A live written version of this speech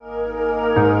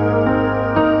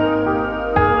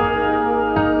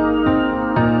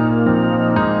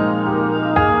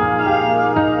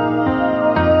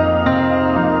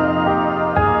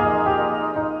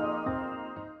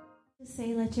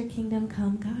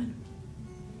God.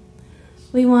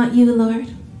 We want you, Lord.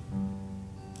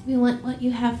 We want what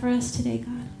you have for us today,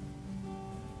 God.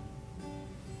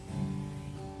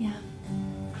 Yeah.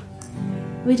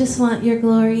 We just want your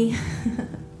glory.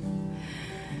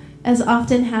 As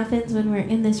often happens when we're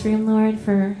in this room, Lord,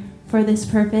 for this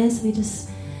purpose, we just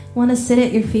want to sit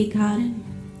at your feet, God, and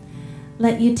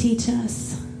let you teach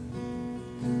us.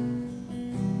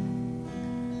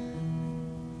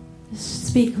 Just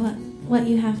speak what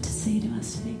you have to say to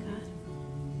us today, God.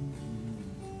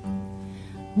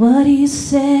 What he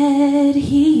said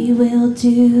he will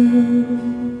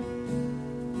do.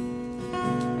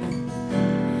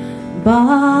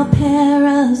 Ba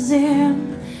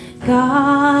Perazim,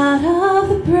 God of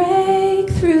the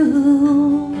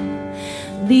breakthrough,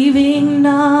 leaving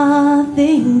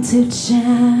nothing to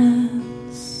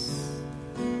chance,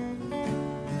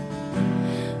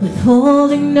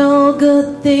 withholding no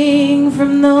good thing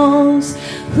from those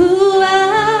who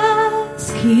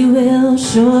ask. He will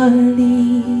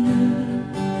surely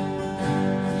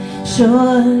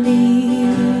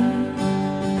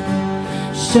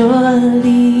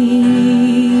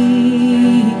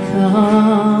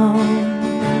come.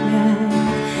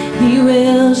 He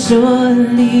will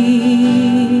surely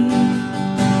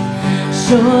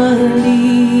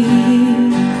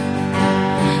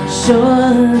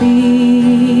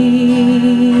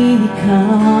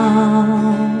come.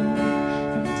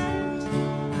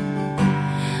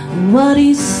 What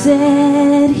he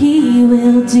said he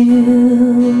will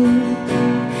do.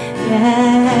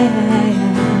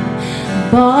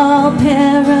 Baal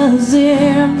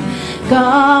Perazim,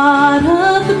 God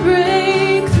of the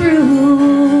breakthrough,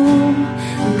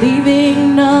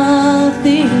 leaving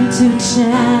nothing to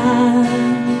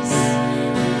chance,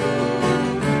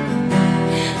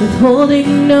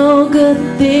 withholding no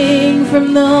good thing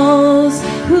from those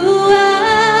who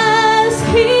ask.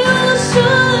 He will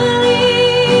surely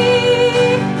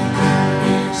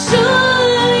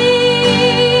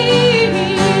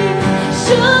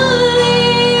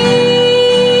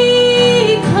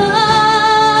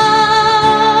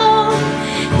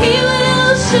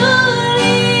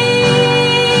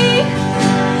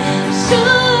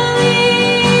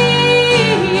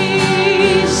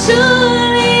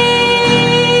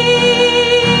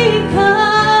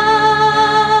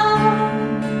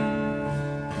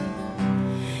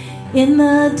in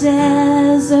the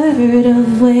desert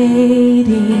of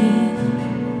waiting.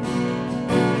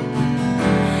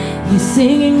 He's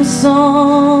singing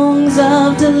songs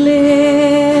of deliverance,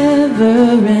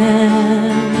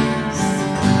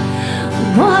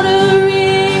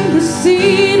 watering the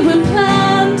seed we're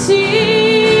planting,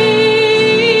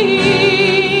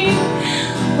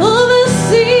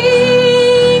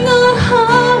 overseeing our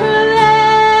harvest,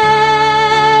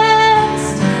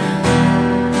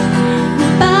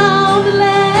 boundless,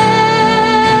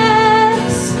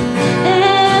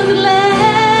 endless,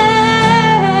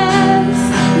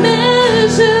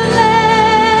 measureless,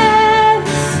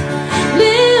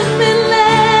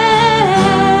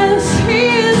 limitless. He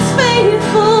is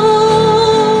faithful.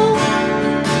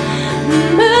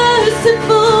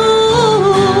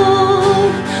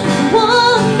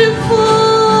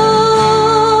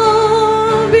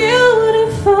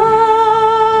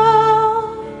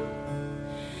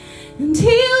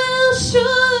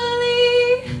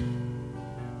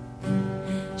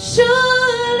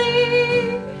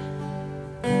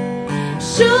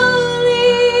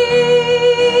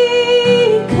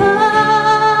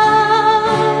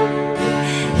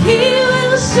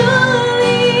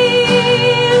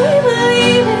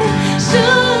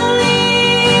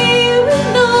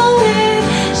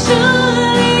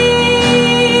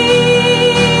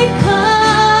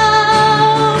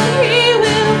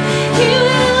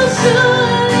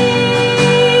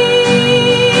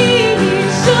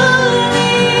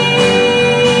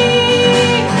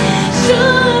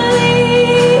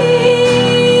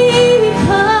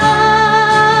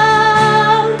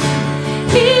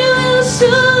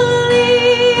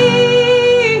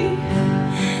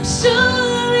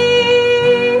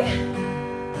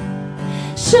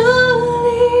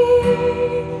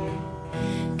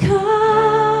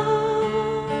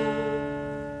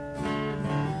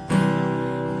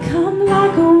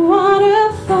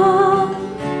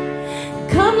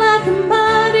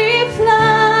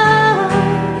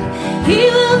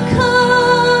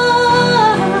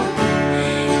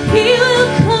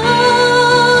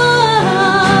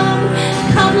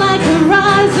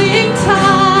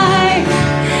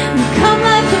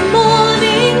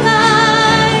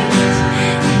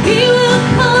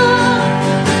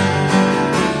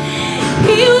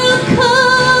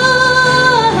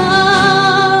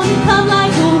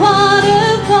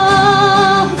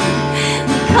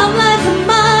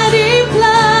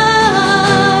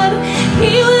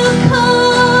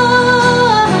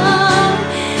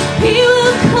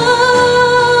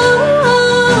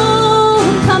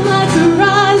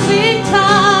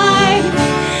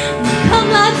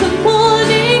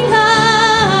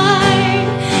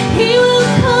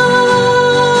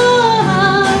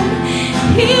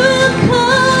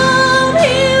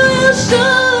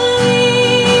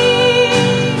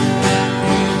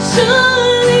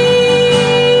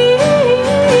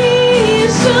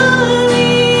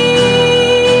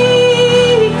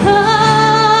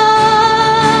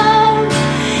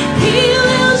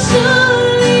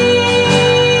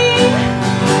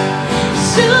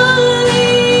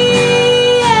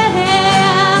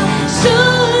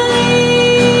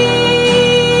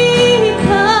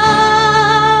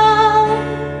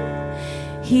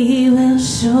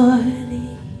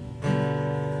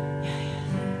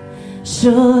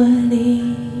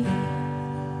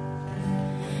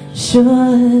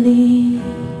 surely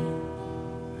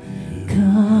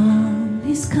come.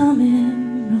 He's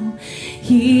coming. Oh,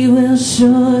 he will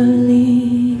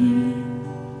surely,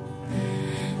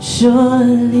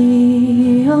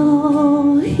 surely,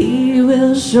 oh, he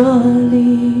will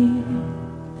surely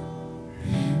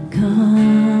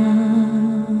come.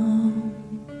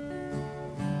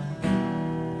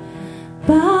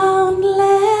 Boundless,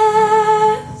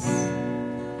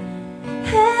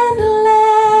 endless,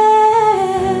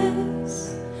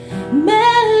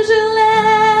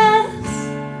 measureless,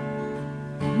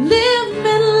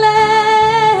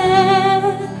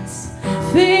 limitless,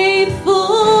 faithful,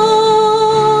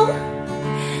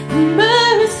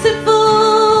 merciful,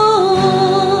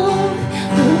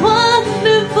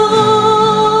 wonderful,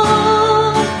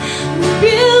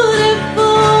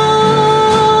 beautiful,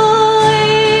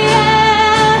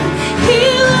 yeah. He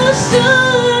will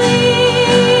surely,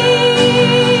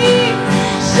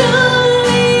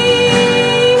 surely,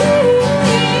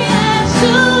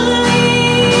 surely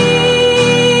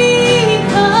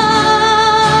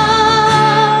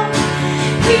come.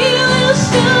 He will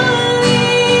surely,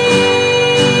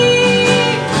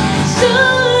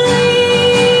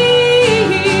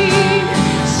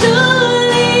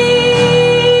 surely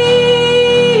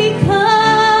come.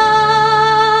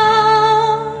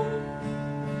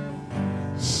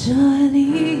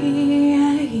 Surely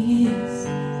he is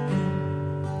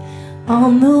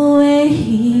on the way.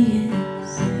 He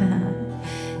is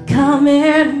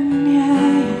coming,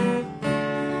 yeah.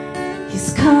 He's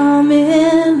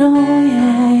coming, oh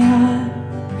yeah.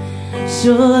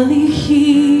 Surely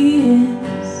he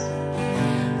is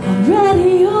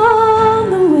already on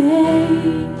the way.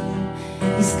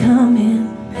 He's coming,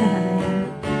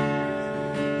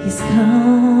 he's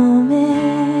coming.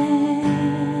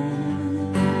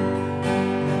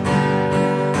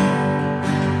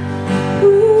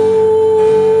 Ooh,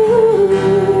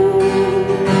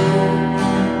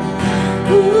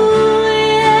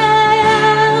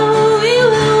 yeah, we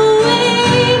will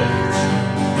wait.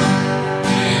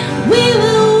 We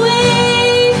will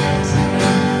wait.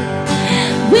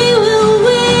 We will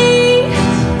wait.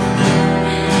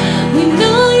 We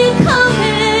know you're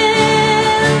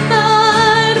coming,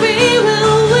 Lord. We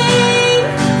will wait.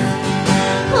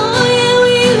 Oh yeah,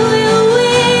 we will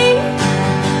wait.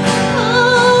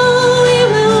 Oh, we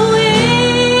will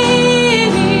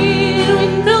wait. We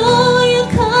know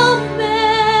you're coming.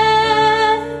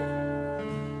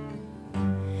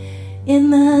 In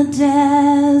the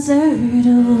desert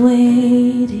of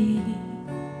waiting,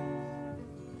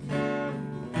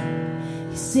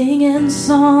 he's singing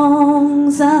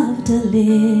songs of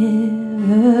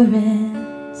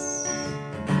deliverance,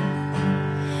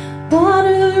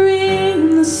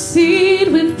 watering the seed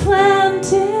we've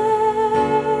planted.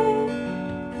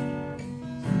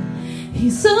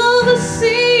 He's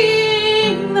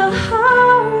overseeing the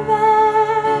harvest,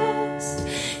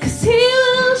 'cause he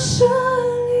will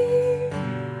surely,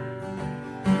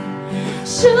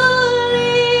 surely,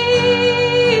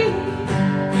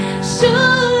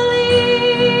 surely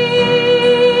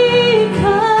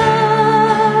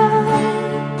come.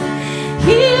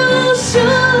 He will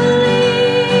surely,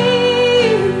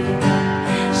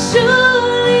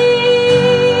 surely,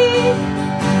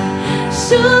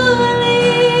 surely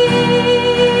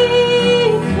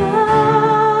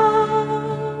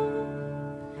come.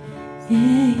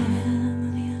 Yeah, yeah,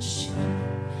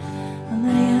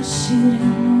 Maria shoot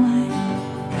him away.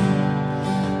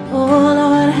 Oh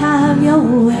Lord, have your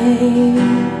way,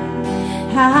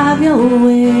 have your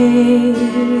way,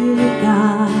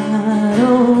 God.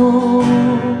 Oh,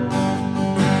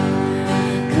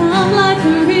 come like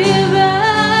a river,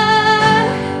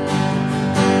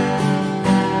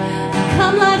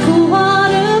 come like a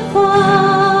waterfall,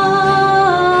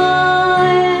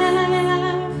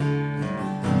 yeah.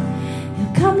 You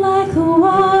come like a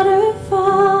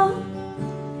waterfall,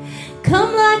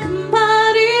 come like a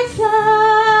mighty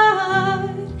flood.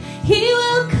 He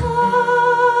will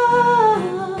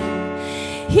come,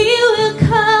 he will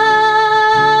come,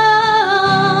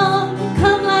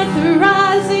 come like the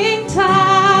rising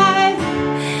tide,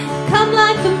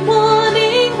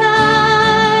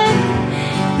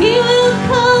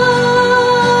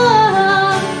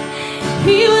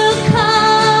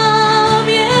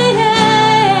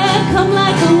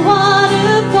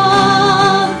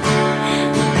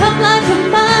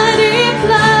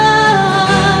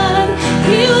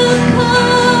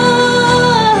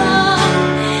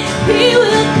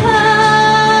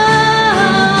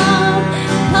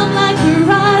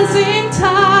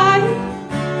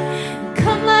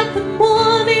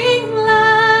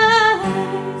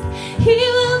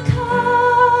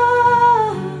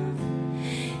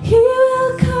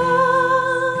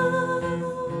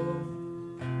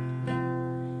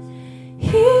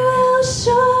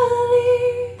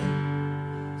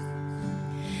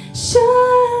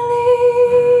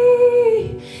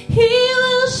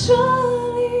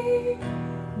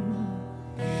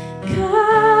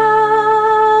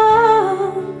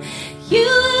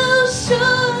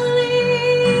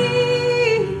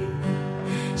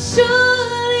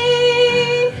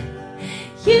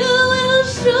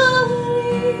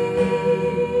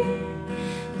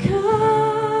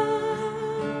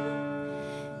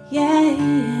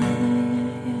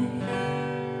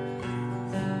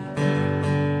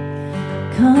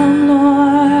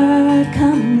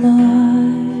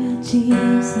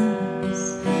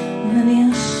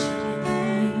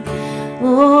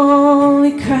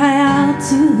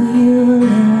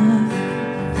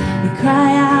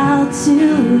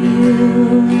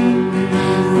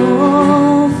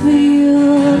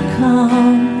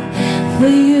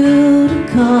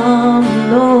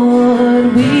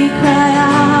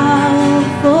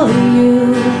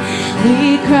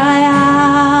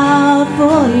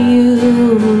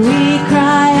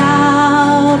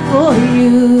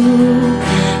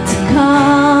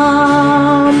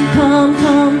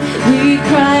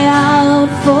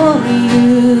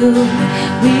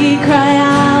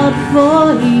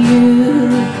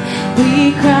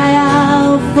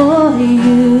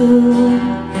 you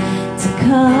to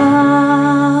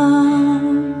come.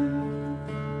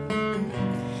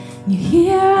 You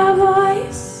hear our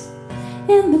voice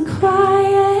in the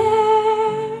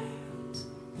quiet.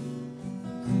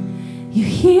 You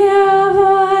hear our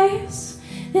voice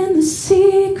in the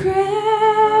secret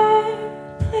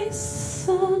place,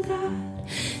 oh God.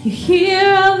 You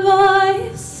hear our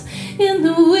voice in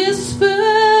the whispering.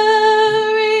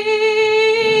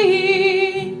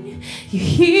 You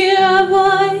hear our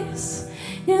voice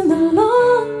in the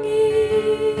longing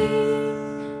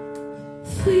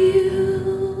for you.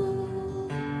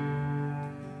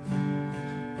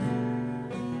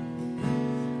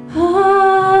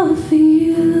 Oh, for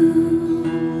you,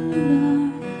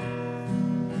 Lord,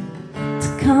 to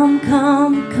come,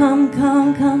 come, come,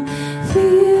 come, come for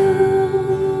you.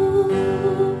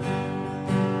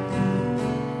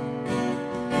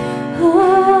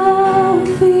 Oh,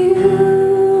 for you.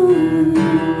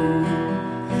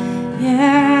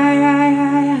 Yeah, yeah,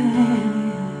 yeah,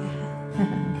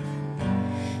 yeah.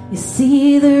 You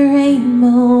see the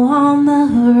rainbow on the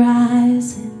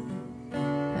horizon.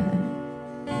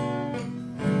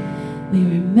 We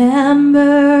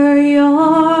remember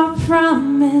your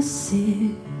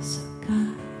promises, oh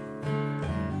God.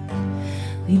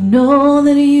 We know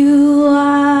that you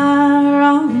are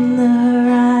on the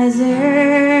horizon.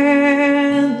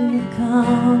 You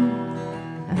come,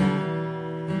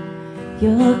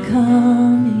 you're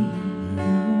coming.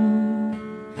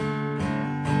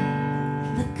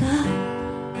 Look up,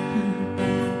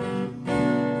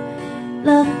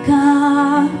 look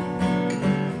up.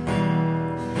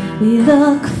 We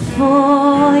look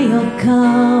for your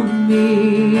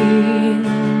coming.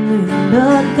 We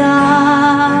look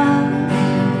up,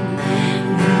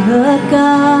 we look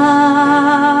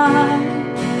up,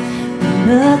 we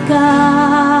look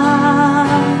up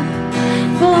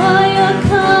for your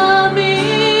coming.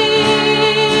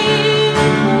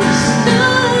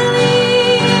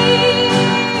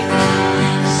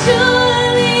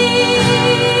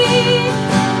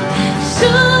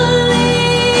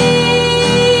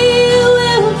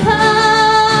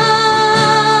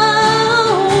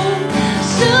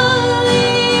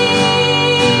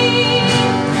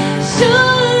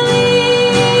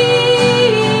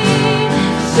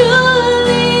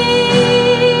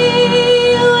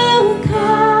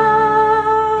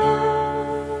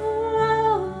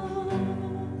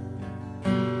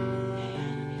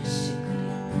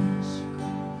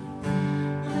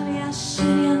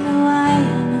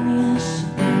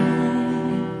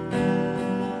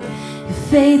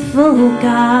 Faithful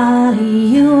God,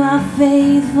 you are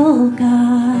faithful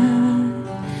God.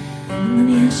 And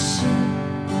yes, you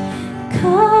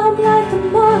come like the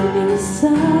morning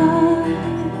sun.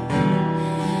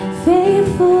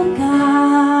 Faithful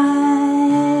God,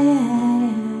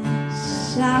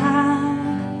 shine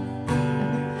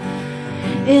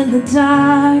in the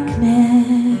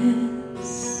darkness.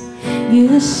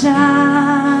 You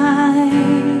shine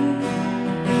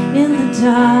in the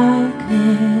darkness.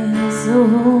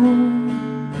 Oh,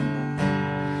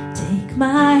 take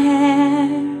my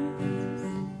hand,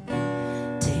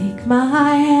 take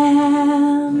my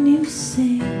hand, you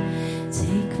say,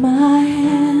 take my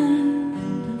hand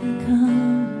and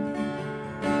come.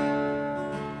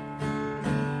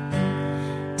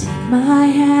 Take my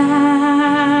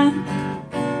hand,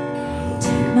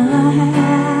 take my hand.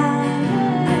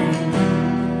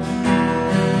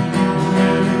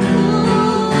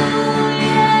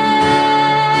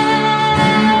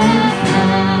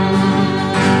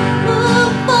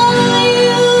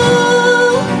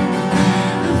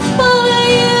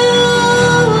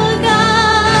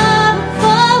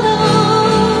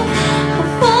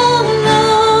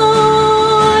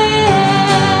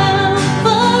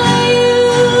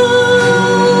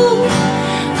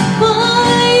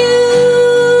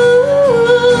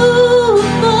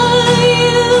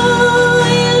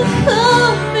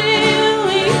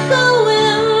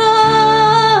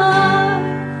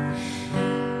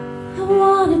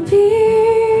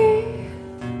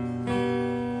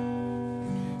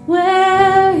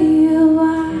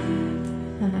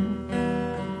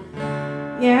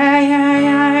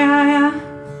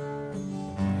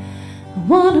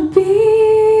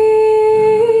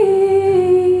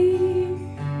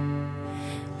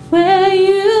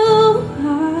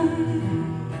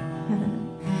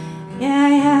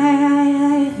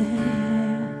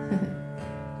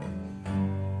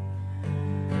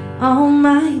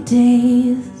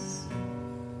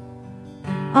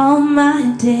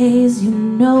 Days, you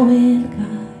know it,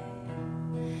 God.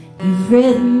 You've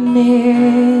written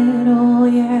it, oh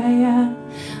yeah, yeah.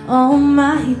 All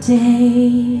my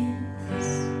days,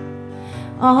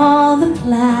 all the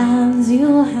plans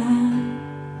you have.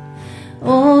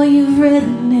 Oh, you've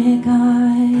written it,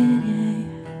 God. Yeah.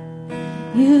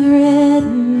 You've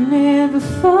written it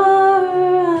before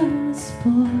I was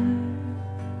born.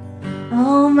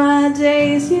 All my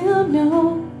days you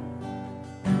know.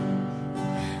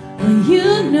 Well,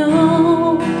 you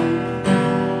know.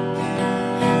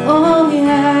 Oh,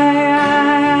 yeah.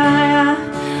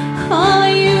 Oh,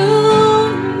 you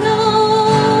know.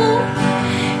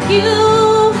 You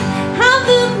have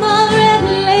them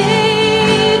already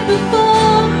laid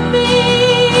before me.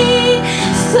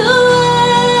 So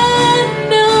I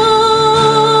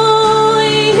know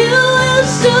you will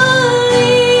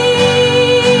surely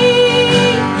come.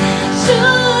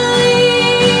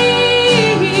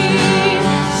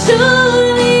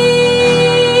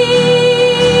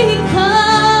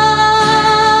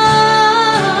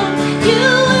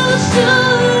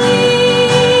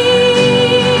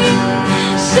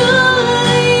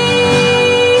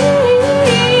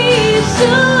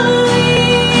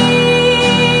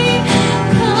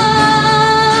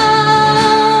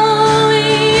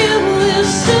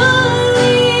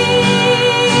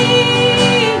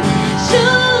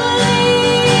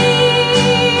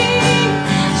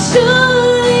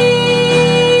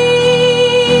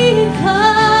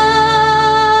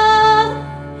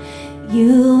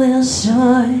 You will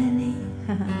surely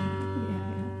come.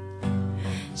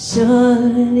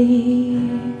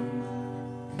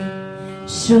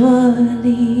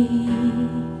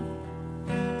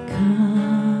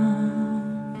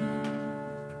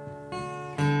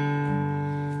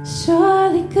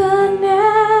 Surely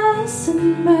goodness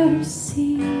and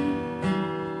mercy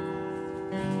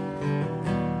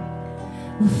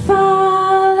will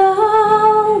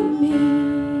follow me.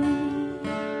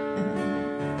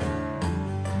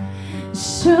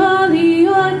 Surely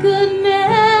your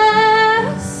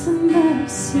goodness and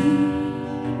mercy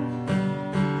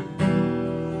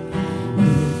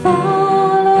will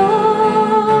follow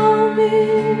me.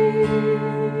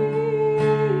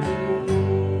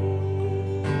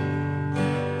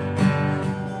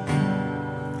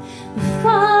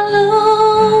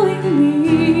 Following me.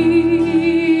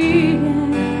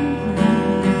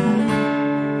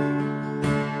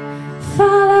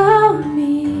 Follow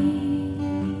me.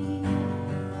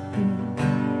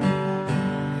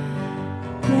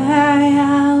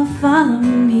 Yeah, follow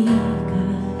me,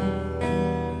 God.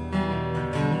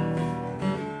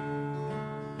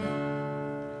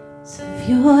 So if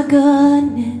your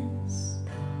goodness,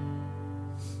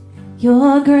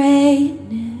 your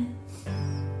greatness,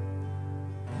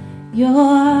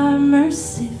 your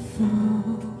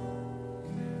merciful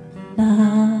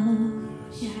love,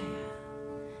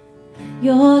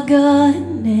 your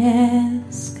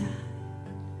goodness, God,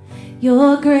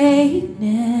 your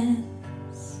greatness,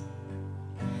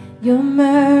 your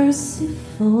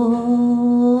merciful